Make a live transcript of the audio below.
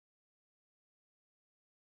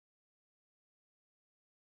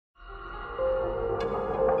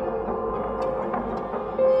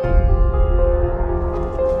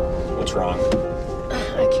What's wrong?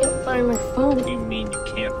 I can't find my phone. What do you mean you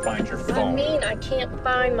can't find your phone? I mean, I can't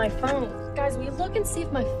find my phone. Guys, will you look and see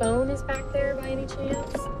if my phone is back there by any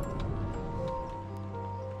chance?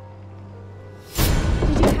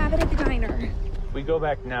 Did you have it at the diner? If we go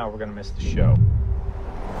back now, we're gonna miss the show.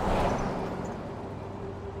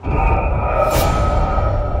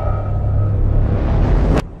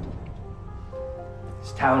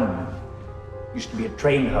 This town used to be a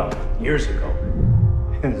train hub years ago.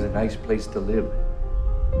 It was a nice place to live.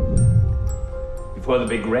 Before the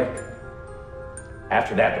big wreck.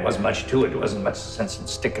 After that, there wasn't much to it. There wasn't much sense in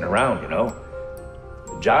sticking around, you know.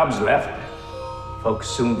 The jobs left. Folks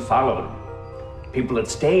soon followed. People that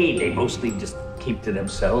stayed, they mostly just keep to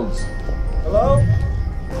themselves. Hello?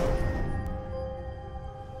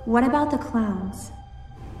 What about the clowns?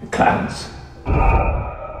 The clowns.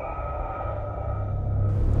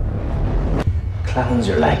 Clowns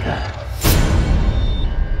are like a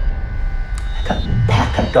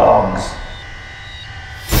pack of dogs.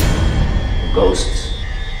 Ghosts.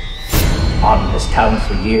 Haunting this town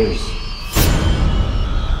for years.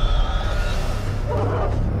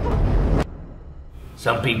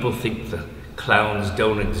 Some people think the clowns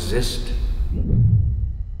don't exist.